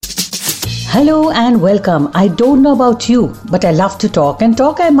Hello and welcome. I don't know about you, but I love to talk and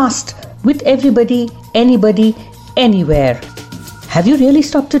talk I must with everybody, anybody, anywhere. Have you really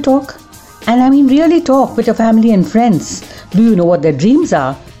stopped to talk? And I mean really talk with your family and friends. Do you know what their dreams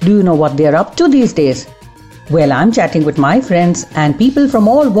are? Do you know what they're up to these days? Well, I'm chatting with my friends and people from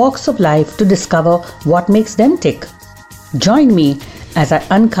all walks of life to discover what makes them tick. Join me as I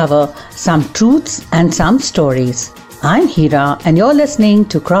uncover some truths and some stories. I'm Hira and you're listening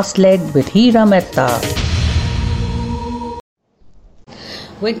to Cross-Legged with Hira Mehta.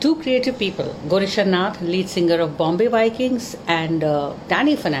 When two creative people, Gorisha Nath, lead singer of Bombay Vikings, and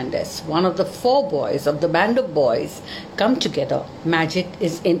Danny Fernandez, one of the four boys of the band of boys, come together, magic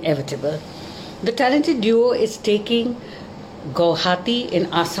is inevitable. The talented duo is taking Guwahati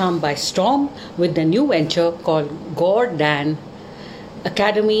in Assam by storm with the new venture called GAWR-DAN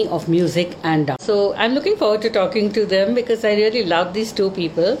Academy of Music and Dance. So I'm looking forward to talking to them because I really love these two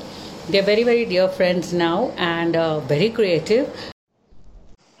people. They're very, very dear friends now and very creative.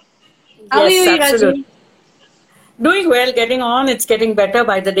 How are you, absolutely. Doing well, getting on. It's getting better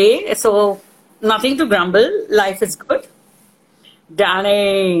by the day. So nothing to grumble. Life is good.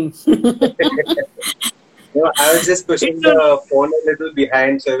 Danny. No, I was just pushing the phone a little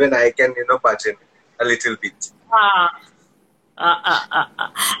behind so even I can, punch in a little bit.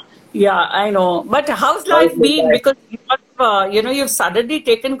 Yeah, I know. But how's life been? Because you've suddenly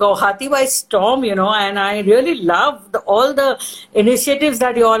taken Guwahati by storm, and I really love all the initiatives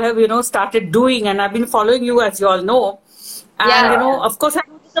that you all have, started doing. And I've been following you, as you all know. And, of course, I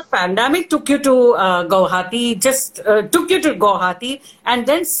know the pandemic took you to Guwahati, took you to Guwahati, and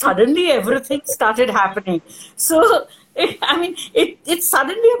then suddenly everything started happening. So, it's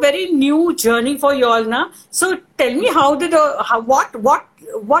suddenly a very new journey for you all now. So tell me,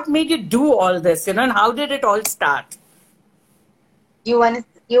 what made you do all this, and how did it all start? You wanna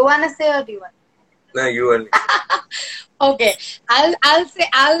say or do you want? No, you only. Okay, I'll say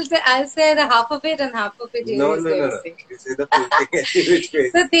the half of it and half of it. No. You say the full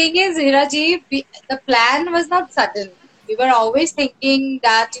thing. The thing is, Hiraji, the plan was not sudden. We were always thinking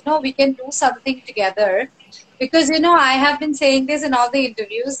that we can do something together. Because, I have been saying this in all the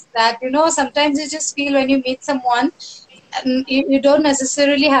interviews that, sometimes you just feel when you meet someone, you don't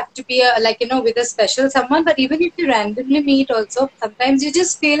necessarily have to be with a special someone, but even if you randomly meet also, sometimes you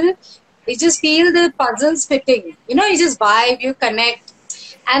just feel the puzzles fitting. You just vibe, you connect.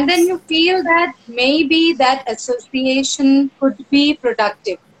 And then you feel that maybe that association could be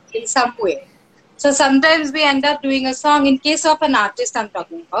productive in some way. So sometimes we end up doing a song, in case of an artist I'm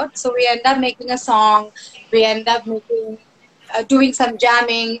talking about. So we end up making a song, we end up doing some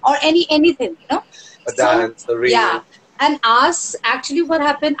jamming or anything, A dance, a reel. Yeah. And actually what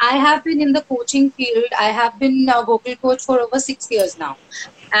happened, I have been in the coaching field. I have been a vocal coach for over 6 years now.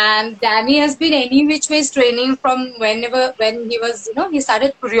 And Danny has been any which ways training from when he was, he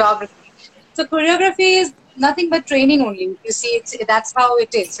started choreography. So choreography is nothing but training only. You see, that's how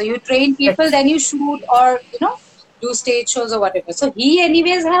it is. So you train people, then you shoot or, do stage shows or whatever. So he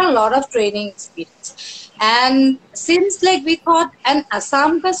anyways had a lot of training experience. And since we thought an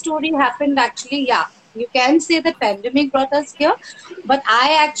Assam ka story happened actually, you can say the pandemic brought us here. But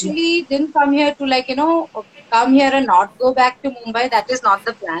I actually didn't come here to come here and not go back to Mumbai. That is not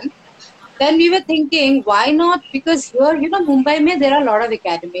the plan. Then we were thinking, why not? Because here, Mumbai mein there are a lot of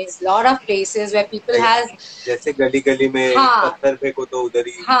academies, lot of places where people has. जैसे गली में पत्थर फेंको तो उधर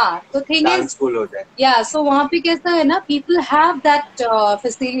ही तो thing dance school हो जाए. Yeah, so वहाँ पे कैसा है ना, people have that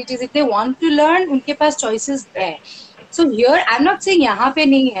facilities. If they want to learn, उनके पास choices है. So here, I'm not saying यहाँ पे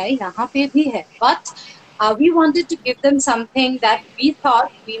नहीं है, यहाँ पे भी है. But we wanted to give them something that we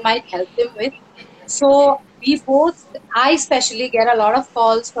thought we might help them with. So I especially get a lot of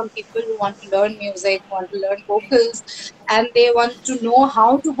calls from people who want to learn music, want to learn vocals, and they want to know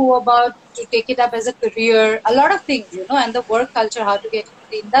how to go about to take it up as a career, a lot of things, and the work culture, how to get into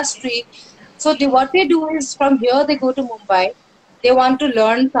the industry. So what they do is from here they go to Mumbai, they want to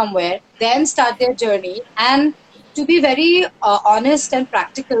learn somewhere, then start their journey. And to be very honest and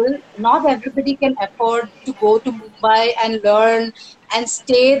practical, not everybody can afford to go to Mumbai and learn and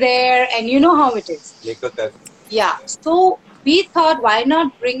stay there, and you know how it is. Yeah. So we thought, why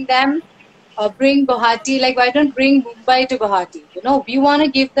not bring Guwahati, why don't bring Mumbai to Guwahati? We want to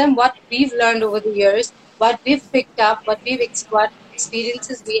give them what we've learned over the years, what we've picked up, what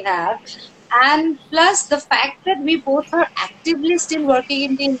experiences we have. And plus the fact that we both are actively still working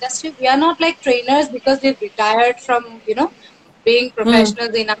in the industry. We are not like trainers because we've retired from, being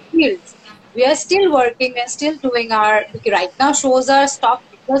professionals in our fields. We are still working, we are still doing right now shows are stopped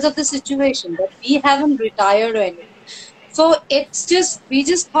because of the situation, but we haven't retired or anything. So it's just, we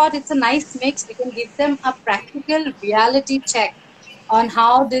just thought it's a nice mix. We can give them a practical reality check on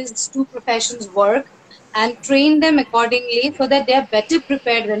how these two professions work and train them accordingly so that they are better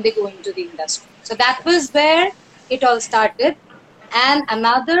prepared when they go into the industry. So that was where it all started. And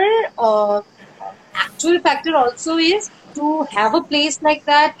another actual factor also is to have a place like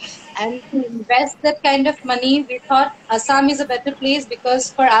that and to invest that kind of money. We thought Assam is a better place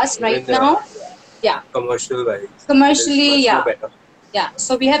because for us right now, yeah, commercial wise, commercially, yeah, better. yeah.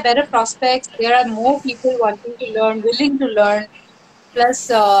 So we have better prospects. There are more people wanting to learn, willing to learn. Plus,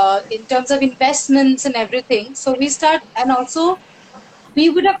 in terms of investments and everything, so we start, and also we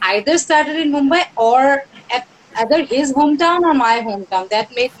would have either started in Mumbai or at either his hometown or my hometown.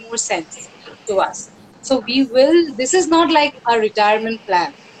 That made more sense to us. So we will. This is not like a retirement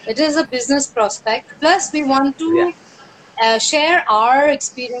plan. It is a business prospect. Plus, we want to share our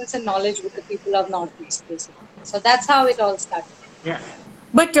experience and knowledge with the people of Northeast, basically. So that's how it all started. Yeah.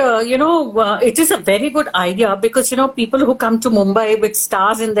 But, it is a very good idea because, people who come to Mumbai with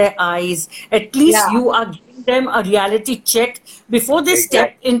stars in their eyes, at least you are giving them a reality check before they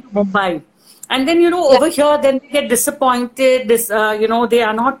step into Mumbai. And then, over here, then they get disappointed, they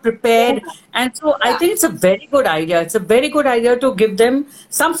are not prepared. And so I think it's a very good idea. It's a very good idea to give them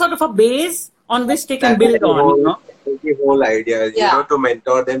some sort of a base on which they can build on. The whole idea, to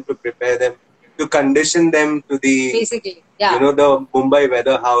mentor them, to prepare them, to condition them to the, basically, the Mumbai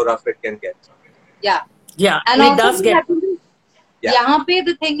weather, how rough it can get. Yeah. Yeah, and it does get. यहाँ पे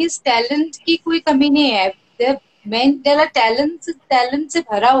the thing is talent की कोई कमी नहीं है. There are talent से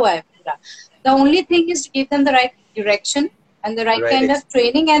भरा हुआ है पूरा. The only thing is to give them the right direction and the right kind of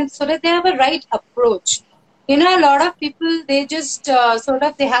training, and so that they have a right approach. A lot of people, they just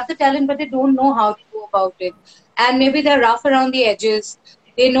they have the talent, but they don't know how to go about it. And maybe they're rough around the edges.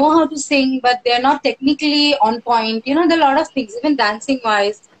 They know how to sing, but they're not technically on point. There are a lot of things, even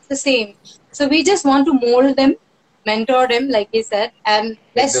dancing-wise, it's the same. So we just want to mold them, mentor them, like he said, and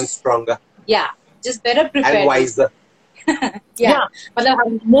make them stronger. Yeah, just better prepared. And wiser. Yeah.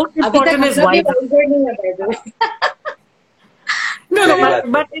 Most important is wiser.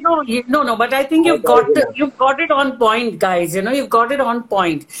 But I think you've got it on point, guys. You've got it on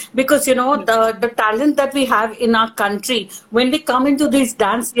point because the talent that we have in our country, when they come into these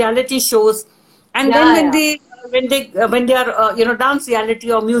dance reality shows, and then when they are dance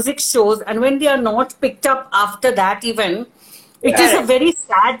reality or music shows, and when they are not picked up after that, even it is a very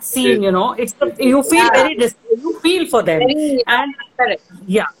sad scene. It's you feel you feel for them, and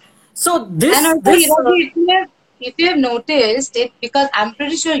so if you have noticed it, because I'm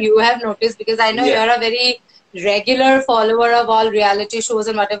pretty sure you have noticed, because I know you're a very regular follower of all reality shows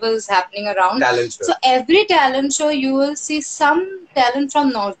and whatever is happening around. Talent show. So every talent show, you will see some talent from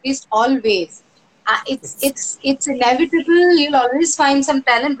Northeast always. It's inevitable. You'll always find some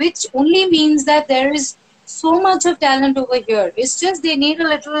talent, which only means that there is so much of talent over here. It's just they need a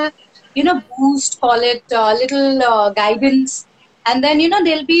little, boost, call it a little guidance. And then,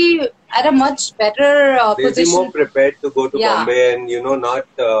 they'll be at a much better position. They'll be more prepared to go to Bombay and, not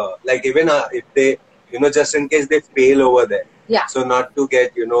like even if they, just in case they fail over there. Yeah. So not to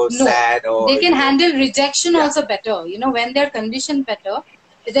get, sad or... They can handle rejection also better. When they're conditioned better,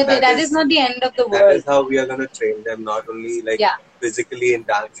 that is not the end of the world. That is how we are going to train them, not only like physically in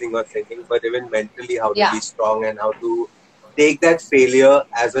dancing or singing, but even mentally how to be strong and how to take that failure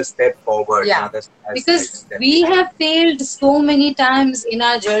as a step forward. Yeah, because we have failed so many times in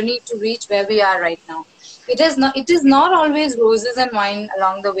our journey to reach where we are right now. It is not always roses and wine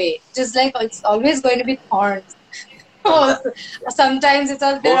along the way. Just like it's always going to be thorns. Sometimes it's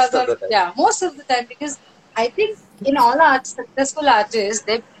all there. Most of the time, because I think in all successful artists,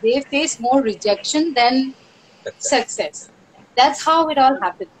 they face more rejection than success. That's how it all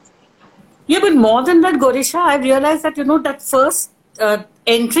happens. Yeah, but more than that, Gorisha, I realized that, that first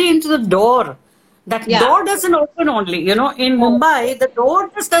entry into the door, that door doesn't open only. In Mumbai, the door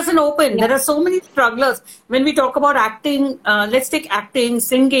just doesn't open. There are so many strugglers. When we talk about acting, let's take acting,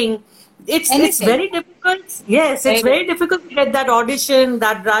 singing, it's very difficult. Yes, it's very difficult to get that audition,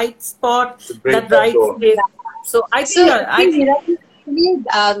 that right spot, that right place. So I think...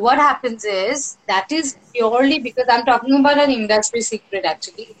 what happens is, that is purely because I'm talking about an industry secret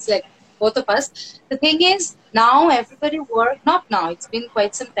actually. It's like both of us. The thing is, now everybody not now, it's been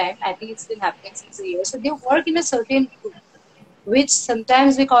quite some time. I think it's been happening since a year. So they work in a certain group, which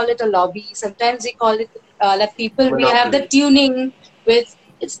sometimes we call it a lobby, sometimes we call it like people, monopoly. We have the tuning with,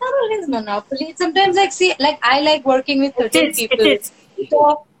 it's not always monopoly. Sometimes I like working with certain people.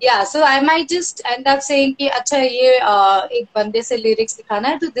 So, so I might just end up saying कि अच्छा ये एक बंदे से lyrics दिखाना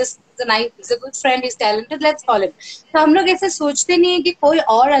है, तो this he's a good friend, he's talented, let's call him. तो हम लोग ऐसे सोचते नहीं है कि कोई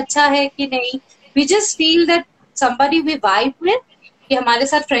और अच्छा है कि नहीं. We just feel that somebody we vibe with, कि हमारे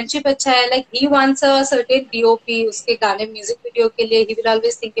साथ friendship अच्छा है. Like he wants a certain DOP, उसके गाने music video के लिए he will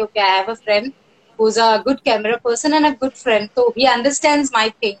always think, okay, I have a friend who's a good camera person and a good friend, so he understands my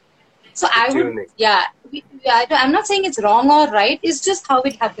thing. So I would, I'm not saying it's wrong or right, it's just how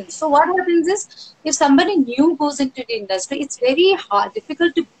it happens. So what happens is, if somebody new goes into the industry, it's very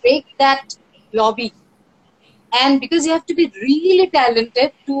difficult to break that lobby. And because you have to be really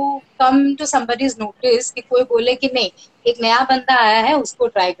talented to come to somebody's notice, कि कोई बोले कि नहीं, एक नया बंदा आया है, उसको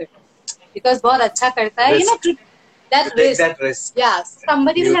try करो. Because बहुत अच्छा करता है, that risk. Yeah,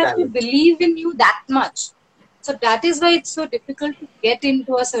 somebody will have to believe in you that much. So that is why it's so difficult to get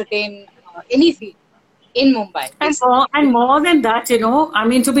into a certain any field in Mumbai. And more than that, I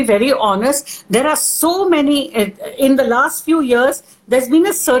mean, to be very honest, there are so many, in the last few years, there's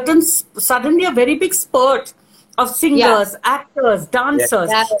been suddenly a very big spurt of singers, actors, dancers.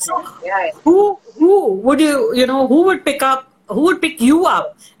 So who would who would pick you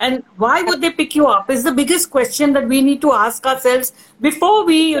up, and why would they pick you up is the biggest question that we need to ask ourselves before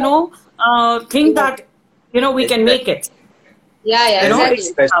we, think that, we can make it.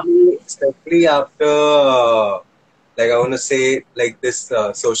 Exactly. Especially after, like I want to say, like this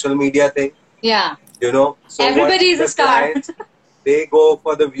social media thing. Yeah. So everybody is a star. Clients, they go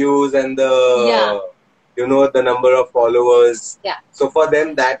for the views and the, the number of followers. Yeah. So for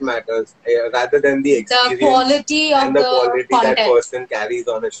them, that matters rather than the experience, the quality of and the quality content that person carries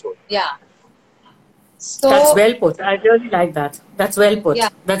on a show. Yeah. So that's well put. I really like that. That's well put. Yeah.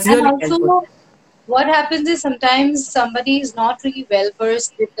 That's really and also, well put. What happens is sometimes somebody is not really well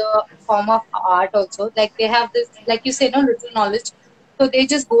versed with the form of art also. Like they have this, like you say, little knowledge. So they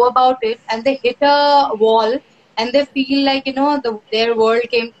just go about it and they hit a wall and they feel like, their world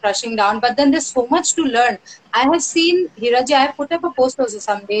came crushing down. But then there's so much to learn. I have seen, Hiraji, I have put up a post also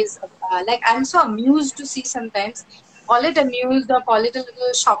some days. Like I'm so amused to see sometimes. Call it amused or call it a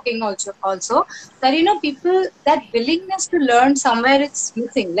little shocking also. That, people, that willingness to learn somewhere it's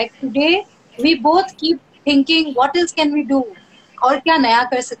missing. Like today, we both keep thinking, what else can we do? और क्या नया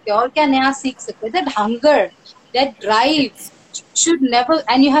कर सकते हैं? और क्या नया सीख सकते हैं? That hunger, that drive should never,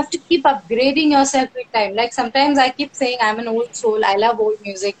 and you have to keep upgrading yourself with time. Like sometimes I keep saying I'm an old soul. I love old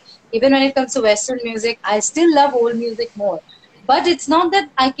music. Even when it comes to Western music, I still love old music more. But it's not that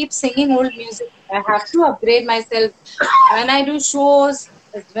I keep singing old music. I have to upgrade myself. When I do shows,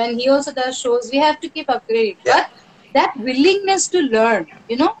 when he also does shows, we have to keep upgrading. But that willingness to learn,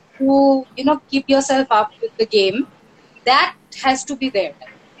 to keep yourself up with the game, that has to be there.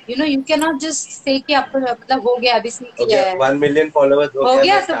 You cannot just say कि अब मतलब हो गया अभी सीख लिया है 1 million followers हो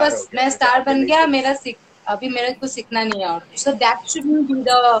गया तो बस मैं स्टार बन गया अभी मेरे को सीखना नहीं है और so that shouldn't be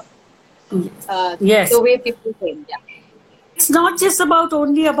the way people think. It's not just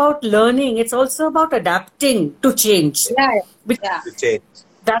only about learning, it's also about adapting to change. To change.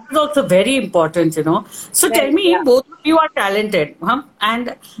 That is also very important, So tell me, both of you are talented,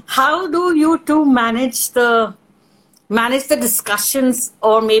 and how do you two manage the discussions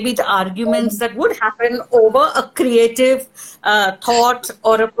or maybe the arguments that would happen over a creative thought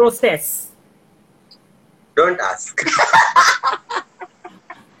or a process? Don't ask.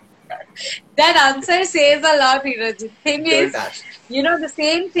 That answer says a lot, Hiraji. Thing is, the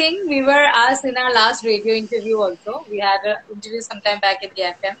same thing we were asked in our last radio interview also. We had an interview sometime back at the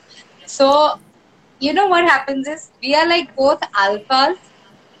FM. So, what happens is, we are like both alphas.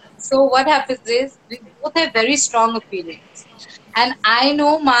 So what happens is, we both have very strong opinions. And I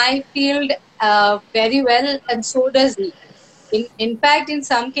know my field very well, and so does he. In fact, in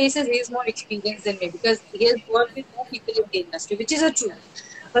some cases, he is more experienced than me because he has worked with more people in the industry, which is a truth.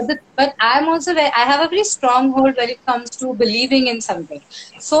 But I'm also I have a very strong hold when it comes to believing in something.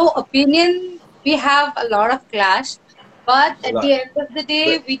 So opinion, we have a lot of clash, but at the end of the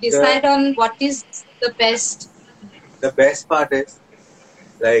day, we decide on what is the best. The best part is,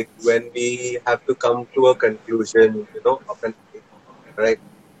 like when we have to come to a conclusion, right?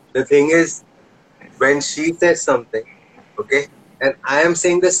 The thing is, when she says something, okay, and I am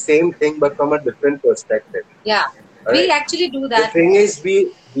saying the same thing but from a different perspective. Yeah, right? We actually do that. The thing is,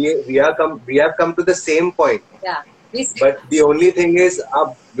 we have come to the same point. Yeah. But the only thing is,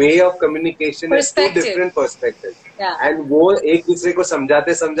 our way of communication is two different perspectives. Yeah. And वो एक दूसरे को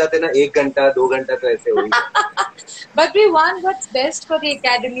समझाते ना 1 घंटा 2 घंटा तो ऐसे हो ही जाता. But we want what's best for the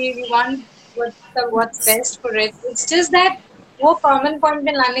academy. We want what's best for it. It's just that वो common point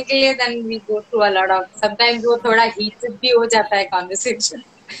में लाने के लिए then we go through a lot of, sometimes वो थोड़ा heated भी हो जाता है conversation.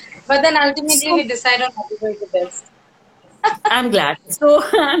 But then ultimately we decide on whatever is the best. I'm glad. So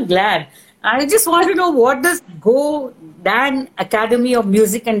I'm glad. I just want to know, what does Go Dan Academy of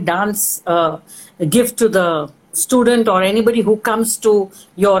Music and Dance give to the student or anybody who comes to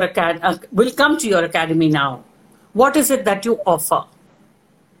your will come to your academy now? What is it that you offer?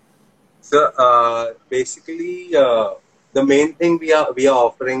 So basically, the main thing we are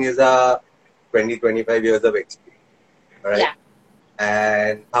offering is a 20-25 years of experience, right? Yeah.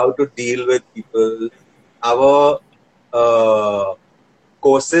 And how to deal with people. Our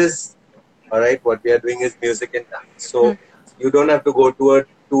courses, all right, what we are doing is music and dance. So you don't have to go to a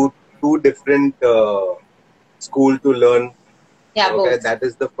two different school to learn. Yeah, Okay, both. that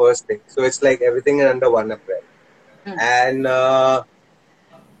is the first thing. So it's like everything under one umbrella. And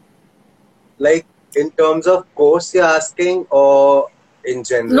like in terms of course you're asking, or in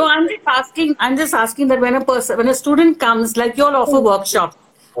general? No, I'm just asking. I'm just asking that when a student comes, like you'll offer workshops.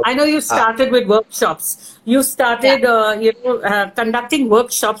 I know you started with workshops. You started, conducting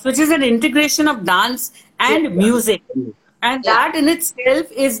workshops, which is an integration of dance and music, and that in itself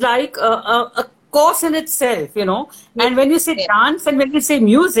is like a course in itself, And when you say dance and when you say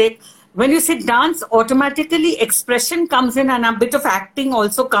music, when you say dance, automatically expression comes in and a bit of acting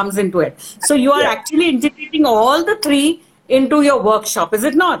also comes into it. So you are actually integrating all the three into your workshop, is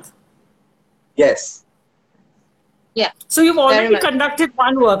it not? Yes. Yeah. So you've already conducted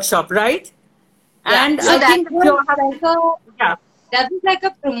one workshop, right? Yeah. And so I think that was like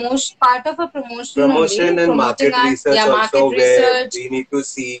a promotion, part of a promotion only, and market research market also, research. where we need to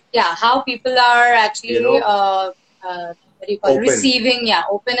see how people are actually receiving,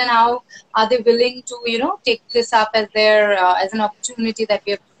 open, and how are they willing to take this up as their as an opportunity that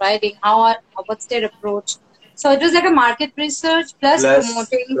we are providing. What's their approach? So it was like a market research plus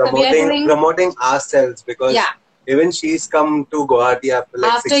promoting ourselves, because even she's come to Guwahati after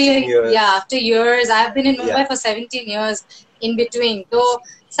 16 years. Yeah, after years. I've been in Mumbai for 17 years in between. So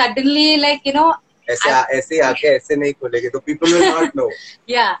suddenly, ऐसे आके ऐसे नहीं खोलेंगे, so people will not know.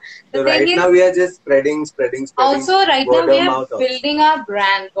 Yeah. So right now we are just spreading. Also, right now we are building our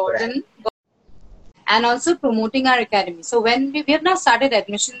brand, Gordon, and also promoting our academy. So when we have not started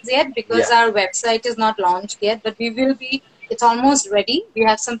admissions yet, because our website is not launched yet, but we will be. It's almost ready. We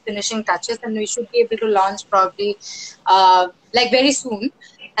have some finishing touches, and we should be able to launch probably very soon.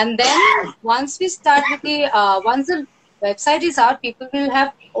 And then once we start with once the website is out, people will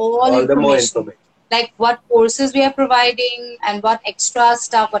have all the more information. Like what courses we are providing and what extra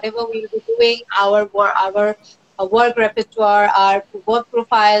stuff, whatever we will be doing, our work repertoire, our work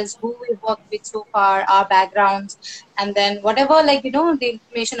profiles, who we worked with so far, our backgrounds, and then whatever the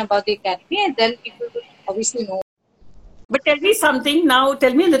information about the academy, and then people will obviously know. But tell me something now.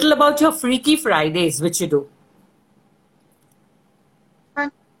 Tell me a little about your Freaky Fridays, which you do.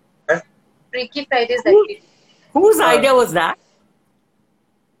 Freaky Fridays. Whose idea was that?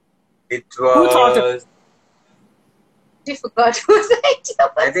 It was. Who thought of it? I forgot whose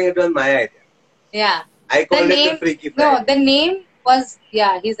idea. I think it was my idea. Yeah. I called it the Freaky Fridays. No, the name was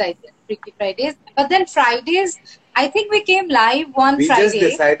his idea, Freaky Fridays. But then Fridays, I think we came live one Friday. We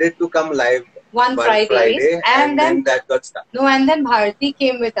just decided to come live one Friday, and then that got stuck. No, and then Bharti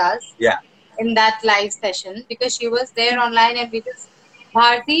came with us. Yeah. In that live session, because she was there online, and we just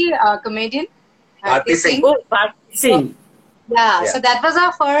Bharti, comedian. Bharti Singh. Oh, Bharti Singh. So that was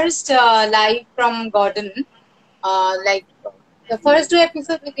our first live from Gordon. The first 2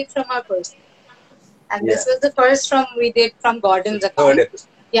 episodes we did from our person. And this was the first we did from Gordon's account.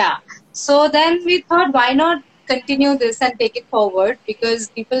 Yeah. So then we thought, why not continue this and take it forward? Because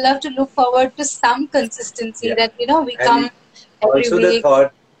people love to look forward to some consistency that, we come every week. Also the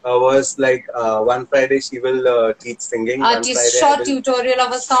thought was like one Friday she will teach singing. One Friday short tutorial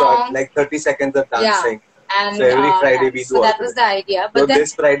of a song. Like 30 seconds of dancing. Yeah. And so every Friday we do. So that was the idea. But then,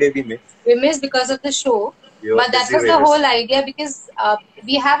 this Friday we missed. We missed because of the show. But that was the whole idea, because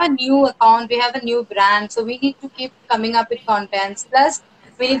we have a new account, we have a new brand, so we need to keep coming up with contents. Plus,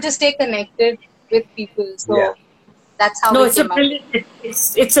 we need to stay connected with people. So that's how it's a brilliant.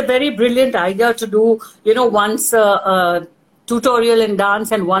 It's a very brilliant idea to do. Once a tutorial in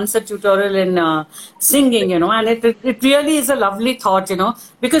dance and once a tutorial in singing. And it really is a lovely thought.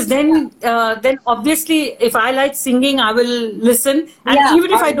 Because then obviously, if I like singing, I will listen, and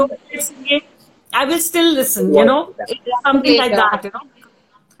even if I don't like singing, I will still listen, It's something like that,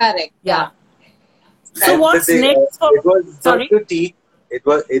 Correct. Yeah. So what's next? It was to teach. It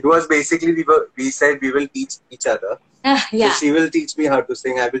was basically we said we will teach each other. So she will teach me how to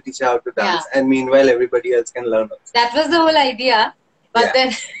sing. I will teach her how to dance, and meanwhile everybody else can learn. That was the whole idea, but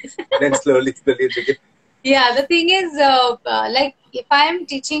then slowly it became. Yeah, the thing is, if I am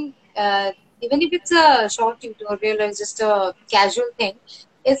teaching even if it's a short tutorial or just a casual thing,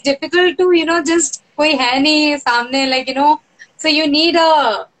 it's difficult to, just koi hai nahi samne, like, so you need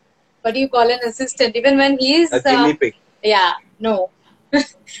a, what do you call, an assistant, even when he's... A guinea pig. Yeah, no.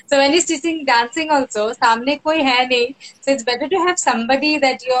 So when he's teaching dancing also, samne koi hai nahi, so it's better to have somebody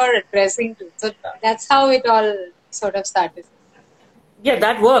that you're addressing to. So that's how it all sort of started. Yeah,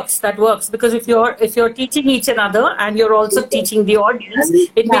 that works. That works because if you're teaching each another and you're also teaching the audience,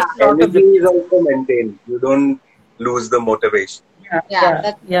 it makes a lot of Energy difference. is also maintained. You don't lose the motivation.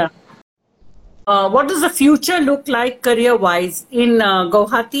 Yeah. What does the future look like career-wise in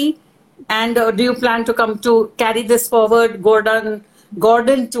Guwahati? And do you plan to come to carry this forward, Gordon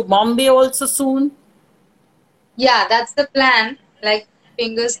to Bombay also soon? Yeah, that's the plan. Like,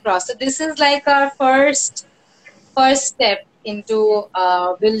 fingers crossed. So this is like our first step into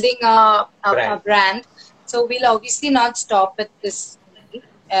building a brand. So we'll obviously not stop at this.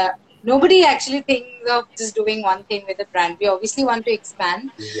 Nobody actually thinks of just doing one thing with a brand. We obviously want to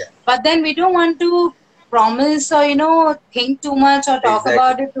expand, but then we don't want to promise or think too much or talk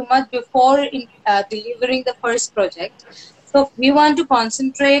about it too much before delivering the first project. So we want to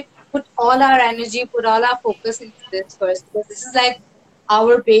concentrate, put all our energy, put all our focus into this first, because this is like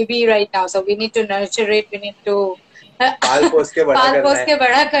our baby right now. So we need to nurture it. We need to पाल पोस के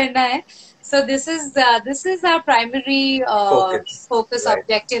बड़ा करना है. So this is our primary focus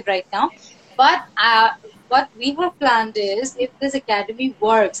objective right now. But what we have planned is, if this academy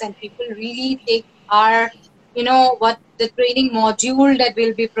works and people really take our, what the training module that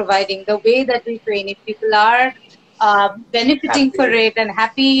we'll be providing, the way that we train, if people are benefiting for it and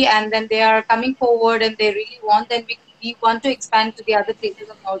happy, and then they are coming forward and they really want, then we want to expand to the other places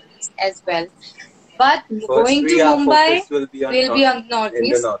of Northeast as well. But going to Mumbai will be on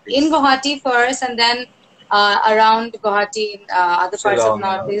Northeast. In Guwahati first, and then around Guwahati in other parts of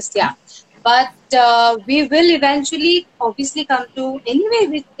Northeast. Yeah. But we will eventually obviously come to,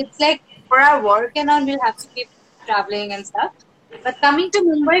 anyway, it's like for our work and all, we'll have to keep traveling and stuff. But coming to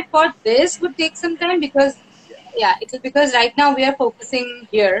Mumbai for this would take some time because right now we are focusing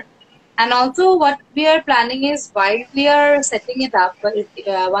here. And also what we are planning is, while we are setting it up,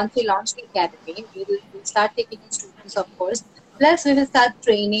 once we launch the academy, we will start taking in students, of course. Plus we will start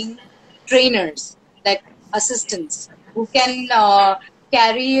training trainers, like assistants, who can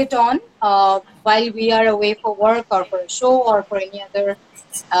carry it on while we are away for work or for a show or for any other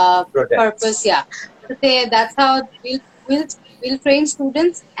purpose. Yeah. So that's how we'll train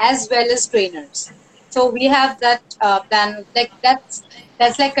students as well as trainers. So we have that plan, like that's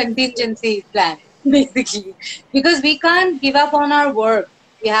like contingency plan, basically, because we can't give up on our work.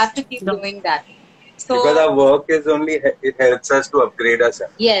 We have to keep doing that. So, because our work is it helps us to upgrade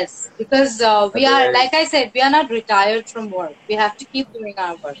ourselves. Yes, because we are, like I said, we are not retired from work. We have to keep doing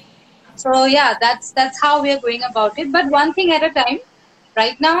our work. So yeah, that's how we are going about it. But one thing at a time.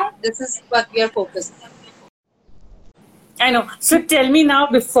 Right now, this is what we are focusing on. I know. So tell me now,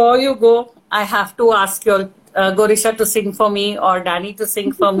 before you go, I have to ask your Gorisha to sing for me or Danny to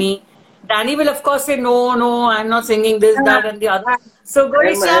sing for me. Danny will of course say, no, I'm not singing this, that and the other. So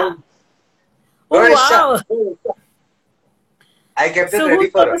Gorisha. Wow. I kept it ready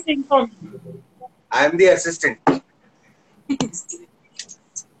for her. Sing for me? I am the assistant.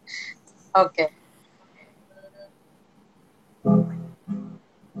 Okay.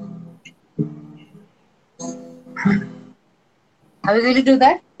 Are we going to do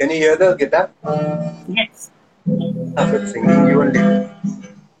that? Can you hear the guitar? Yes. I'm singing you only.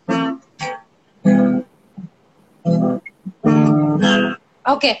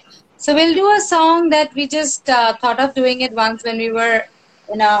 Okay. So we'll do a song that we just thought of doing it once when we were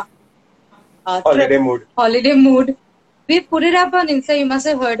in a holiday mood. We put it up on Insta. You must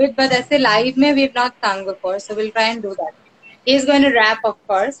have heard it, but as a live, we've not sung before, so we'll try and do that. He's going to rap, of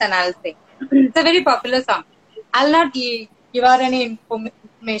course, and I'll sing. It's a very popular song. I'll not give out any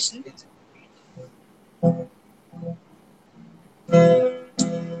information.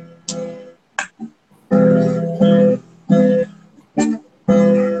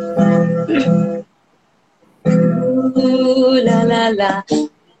 Ooh la la la,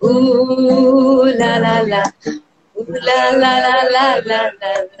 ooh la la la, ooh la la la la la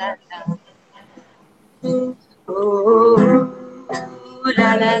la la. Ooh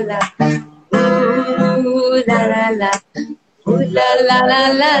la la la, ooh la la la, ooh la la la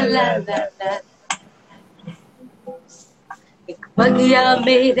la la la la. एक बगिया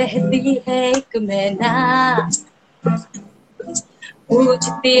में रहती है एक मैना,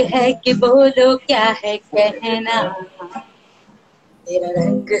 पूछती है कि बोलो क्या है कहना, तेरा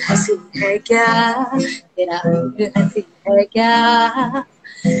रंग हंसी है क्या, तेरा रंग हंसी है क्या,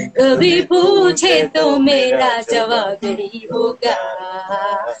 कभी पूछे तो मेरा जवाब यही होगा.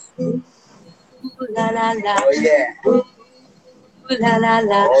 La la la. Oh yeah. La la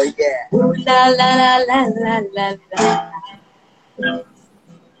la. Oh yeah. La la la la la la la.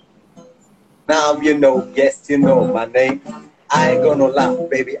 Now you know, yes, you know my name. I ain't gonna lie,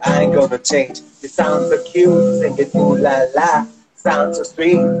 baby, I ain't gonna change. You sound so cute, singing ooh la la. Sound so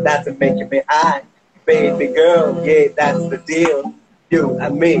sweet, that's making me high. Baby girl, yeah, that's the deal. You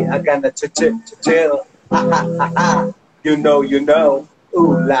and me are gonna chill. Ha ha ha ha. You know,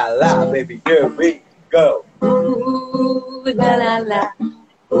 ooh la la, baby, here we go. Ooh la la la.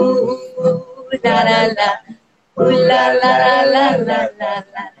 Ooh la la la. Ooh la la la la la la.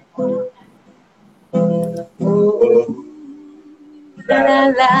 Ooh la la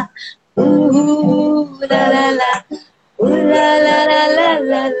la. Ooh la la la. Ooh la la la la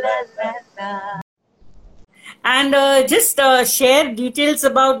la la la. And just share details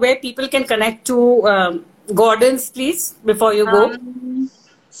about where people can connect to Gordon's, please, before you go.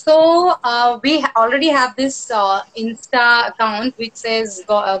 So we already have this Insta account which says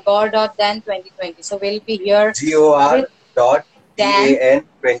gore.dan2020. So we'll be here.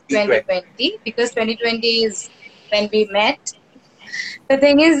 GOR.DAN2020 because 2020 is when we met. The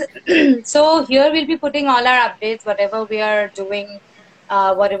thing is, so here we'll be putting all our updates, whatever we are doing,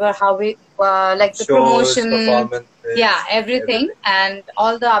 whatever, how we like the shows, promotion, performances, yeah, everything, and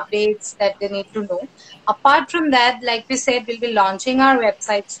all the updates that they need to know. Apart from that, like we said, we'll be launching our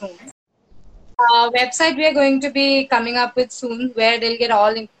website soon. Website we are going to be coming up with soon, where they'll get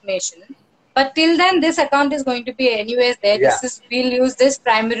all information. But till then, this account is going to be anyways there. Yeah. We'll use this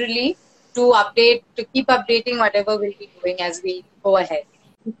primarily to keep updating whatever we'll be doing as we go ahead.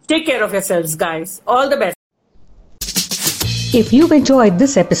 Take care of yourselves, guys. All the best. If you've enjoyed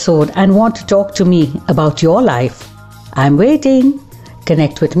this episode and want to talk to me about your life, I'm waiting.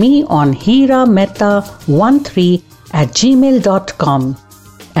 Connect with me on hiramehta13@gmail.com.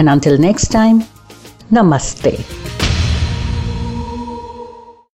 And until next time, Namaste.